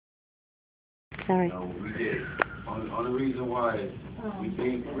Sorry. We get on the reason why we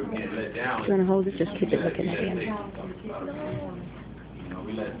think we're getting let down. You want to hold it? Just keep it looking at him.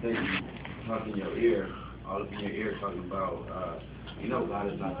 We let Satan talk in your ear, all up in your ear, talking about, God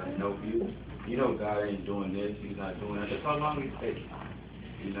is not going to help you. God ain't doing this. He's not doing that. That's how long it takes.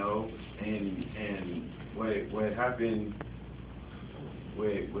 And what happened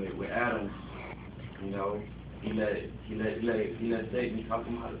with Adam, he let Satan talk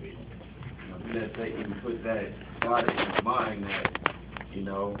him out of it. He let Satan put that thought in his mind that, you're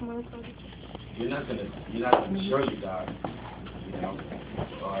not gonna show you God,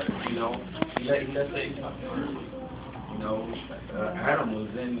 or he let Satan talk to her. Adam was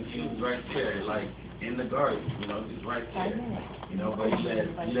he was right there, like in the garden, he's right there, but he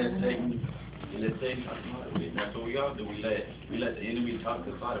let Satan talk him out of it. And that's what we all do. We let the enemy talk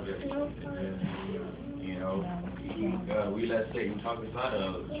us out of everything. We let Satan talk us out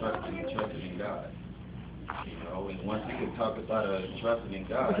of trusting in God. And once he can talk us out of trusting in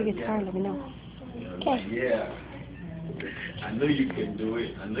God, if you get tired, let me know. Okay. I know you can do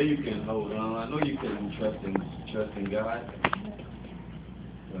it. I know you can hold on. I know you can trust in God.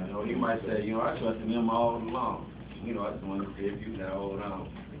 You might say, I trust in Him all along. I just want to see if you can hold on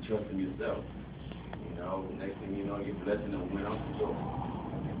and trust in yourself. Next thing you know, your blessing went out the door.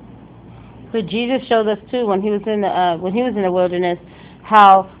 But Jesus showed us too when he was in the wilderness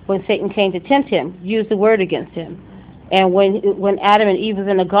how when Satan came to tempt him, used the word against him. And when Adam and Eve was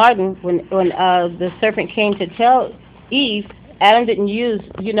in the garden, when the serpent came to tell Eve, Adam didn't use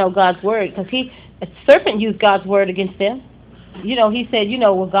God's word, because the serpent used God's word against them. He said,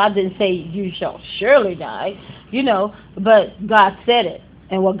 well, God didn't say you shall surely die, but God said it.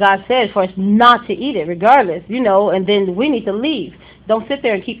 And what God said is for us not to eat it regardless, and then we need to leave. Don't sit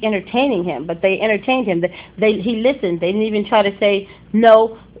there and keep entertaining him. But they entertained him. He listened. They didn't even try to say,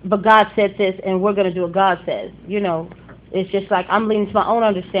 no, but God said this, and we're going to do what God says. It's just like I'm leaning to my own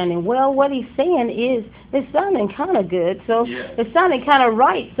understanding. Well, what he's saying is, it's sounding kind of good. So it's sounding kind of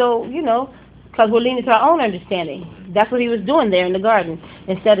right. So, because we're leaning to our own understanding. That's what he was doing there in the garden.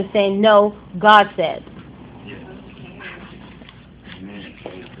 Instead of saying, no, God said.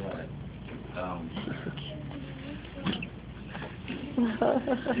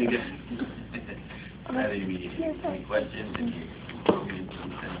 Any questions?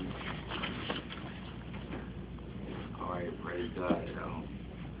 All right, praise God.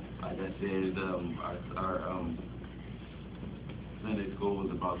 Like I said, our Sunday school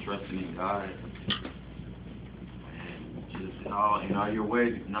was about trusting in God, and just in all your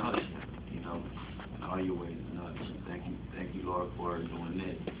ways acknowledge Him. In all your ways acknowledge Him. Thank you, Lord, for doing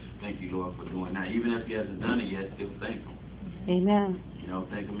this. Thank you, Lord, for doing that. Even if He hasn't done it yet, still thank Him. Amen.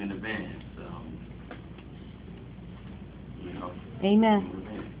 Thank Him in advance. Amen.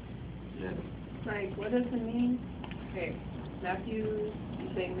 Yes. Like, what does it mean? Okay, you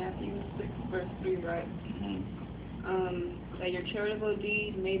say Matthew 6, verse 3, right? Mm-hmm. That your charitable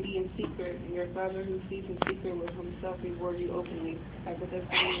deed may be in secret, and your Father who sees in secret will himself reward you openly. Like, what does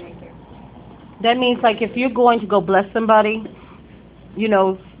that mean right there? That means, like, if you're going to go bless somebody,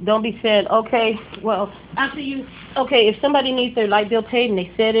 don't be saying, okay, well, if somebody needs their light bill paid and they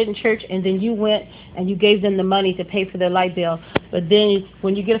said it in church, and then you went and you gave them the money to pay for their light bill, but then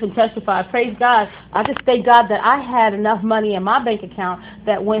when you get up and testify, praise God, I just thank God that I had enough money in my bank account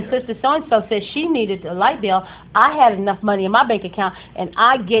that when Sister so-and-so said she needed a light bill, I had enough money in my bank account, and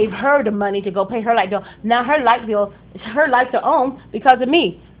I gave her the money to go pay her light bill. Now her light bill is her light to own because of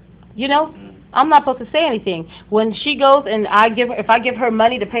me, I'm not supposed to say anything. When she goes and if I give her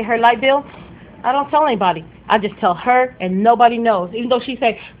money to pay her light bill, I don't tell anybody. I just tell her, and nobody knows. Even though she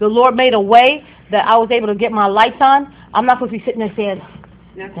said the Lord made a way that I was able to get my lights on, I'm not supposed to be sitting there saying,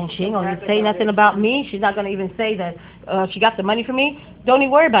 and she ain't going to say nothing about me. She's not going to even say that she got the money from me. Don't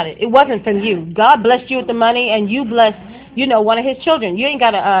even worry about it. It wasn't from you. God blessed you with the money, and you blessed, one of his children. You ain't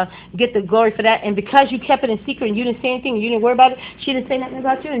got to get the glory for that. And because you kept it in secret and you didn't say anything and you didn't worry about it, she didn't say nothing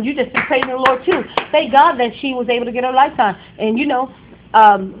about you, and you just praising the Lord too. Thank God that she was able to get her lights on. And,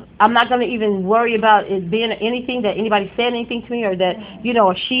 I'm not going to even worry about it being anything that anybody said anything to me, or that,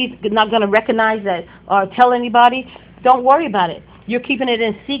 or she's not going to recognize that or tell anybody. Don't worry about it. You're keeping it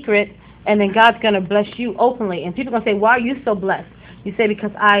in secret, and then God's going to bless you openly. And people are going to say, why are you so blessed? You say,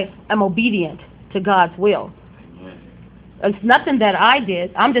 because I am obedient to God's will. It's nothing that I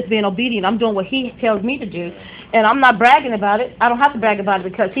did. I'm just being obedient. I'm doing what he tells me to do. And I'm not bragging about it. I don't have to brag about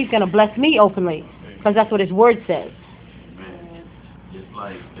it because he's going to bless me openly, because that's what his word says. Amen. Just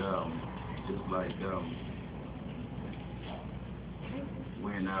like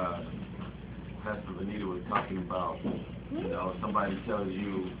when Pastor Benita was talking about You know, somebody tells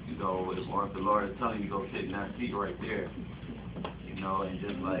you, you know, or if the Lord is telling you to go sit in that seat right there. You know, and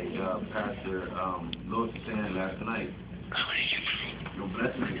just like Pastor Lewis was saying last night, your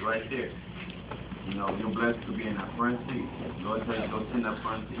blessing is right there. You know, your blessing could be in that front seat. The Lord tells you to go sit in that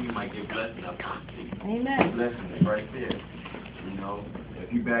front seat, you might get blessed in that front seat. Amen. Your blessing is right there. You know,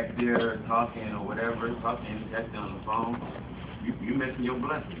 if you back there talking or whatever, talking, texting on the phone, you missing your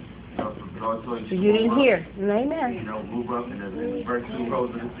blessing. You know, the Lord told you, You didn't hear. You Amen. know, move up in the first 2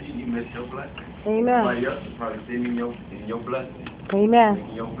 rows of the seat, you missed your blessing. Amen. Somebody else is probably sitting in your blessing. Amen.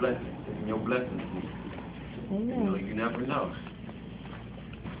 In your blessing. In your blessing seat. You know, Amen. you never know.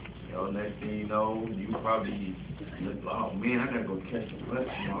 You know, next thing you know, you probably look, oh man, I gotta go catch the bus.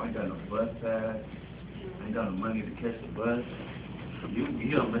 You know, I ain't got no bus pass. I ain't got no money to catch the bus.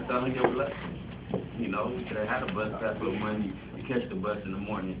 You don't miss out on your blessing. You know, you could have had a bus pass with money to catch the bus in the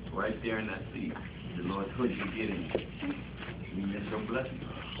morning, right there in that seat. The Lord told you to get in. You miss your blessing.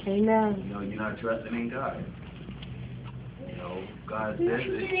 Amen. You know, you're not trusting in God. You know, God says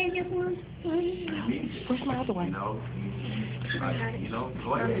it. You mean it. Push my other You one. know, you know,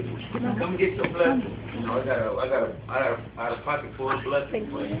 go ahead. Come get your blessing. You know, I got a out of pocket full of blessings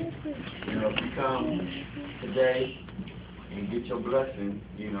for you. You know, if you come today and get your blessing,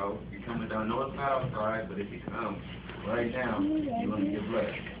 you know, you're coming down. No, it's not outside, but if you come right now, you're going to get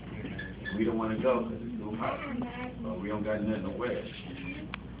blessed. We don't want to go because it's too hot. Or we don't got nothing to wear.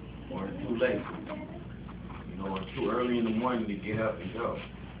 Or it's too late. You know, or it's too early in the morning to get up and go.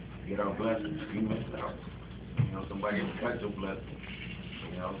 Get our blessings. You missed out. You know, somebody will cut your blessing.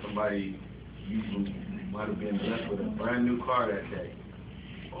 You know, somebody, you might have been blessed with a brand new car that day.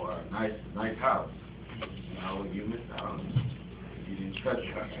 Or a nice house. You know, you missed out. You didn't trust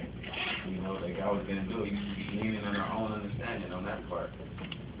it. You know, like God was going to do it. You leaning on our own understanding on that part.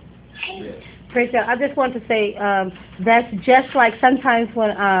 Yeah. Praise God. I just want to say that's just like sometimes when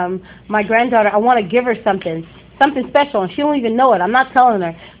my granddaughter, I want to give her something special, and she don't even know it. I'm not telling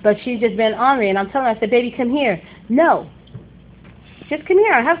her, but she's just been ornery, and I'm telling her, I said, baby, come here. No. Just come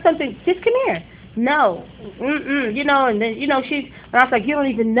here. I have something. Just come here. No. You know, and then, you know, and I was like, you don't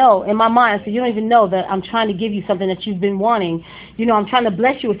even know. In my mind, I said, you don't even know that I'm trying to give you something that you've been wanting. You know, I'm trying to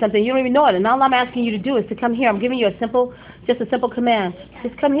bless you with something. You don't even know it. And all I'm asking you to do is to come here. I'm giving you just a simple command.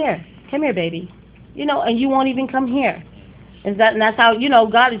 Just come here. Come here, baby. You know, and you won't even come here. And that's how, you know,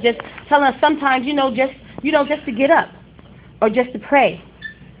 God is just telling us sometimes, just to get up, or just to pray,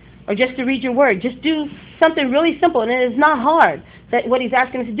 or just to read your word. Just do something really simple, and it is not hard, that what he's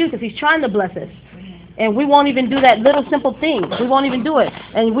asking us to do, because he's trying to bless us. And we won't even do that little simple thing. We won't even do it.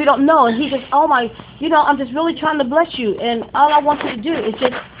 And we don't know. And he just, oh my, I'm just really trying to bless you. And all I want you to do is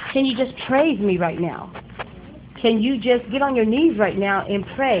just, can you just praise me right now? Can you just get on your knees right now and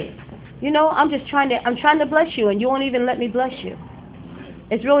pray? I'm trying to bless you, and you won't even let me bless you.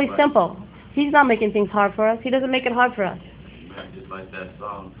 It's really simple. He's not making things hard for us. He doesn't make it hard for us. Just like that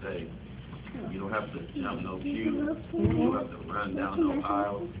song say, you don't have to jump no queue. You don't have to run down no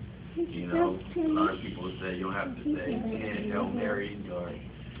aisle. You know, a lot of people say you don't have to say 10 Hail Marys or,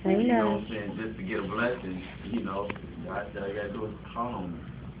 you know what I'm saying, just to get a blessing. God said all you got to do is call me.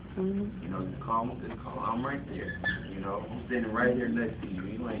 Just call me. I'm right there. I'm standing right here next to you.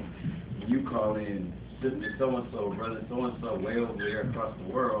 You call in sister so-and-so, brother so-and-so, way over there across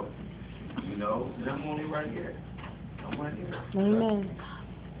the world, and I'm only right here. I'm right here. Amen.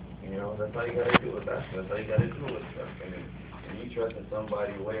 That's all you got to do with that. That's all you got to do with stuff. And you trusting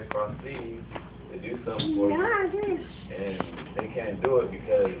somebody way across seas to do something for you, and they can't do it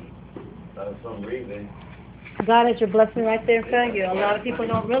because of some reason. God has your blessing right there in front of you. A lot of people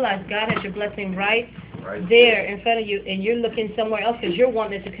don't realize God has your blessing right there in front of you, and you're looking somewhere else because you're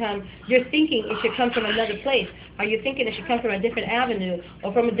wanting it to come. You're thinking it should come from another place. Are you thinking it should come from a different avenue,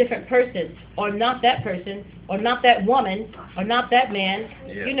 or from a different person, or not that person, or not that woman, or not that man?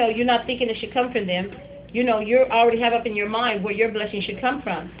 Yeah. You're not thinking it should come from them. You already have up in your mind where your blessing should come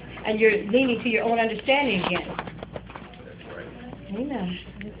from, and you're leaning to your own understanding again. That's right. Amen.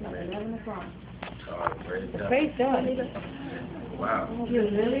 It's not 11 o'clock. Praise God. Praise God. Wow.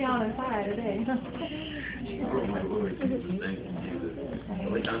 You're really on fire today. Thank you, Jesus.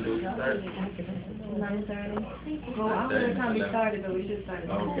 What time do we start? 9:30. Well, I don't know what time we started, but we just started.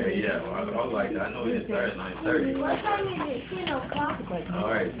 Okay, yeah. Well, I was like, I know we didn't start at 9:30. What time is it? 10 o'clock. All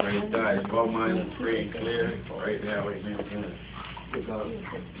right, praise God. If all minds are free and clear, right now, we're going to pick up an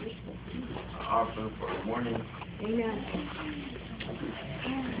offering for the morning. Amen.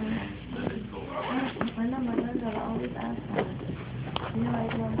 I know my granddaughter always asks her. I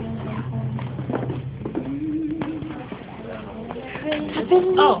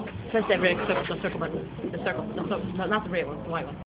don't know. Oh, Press that red circle button. The circle, no, not the red one, the white one.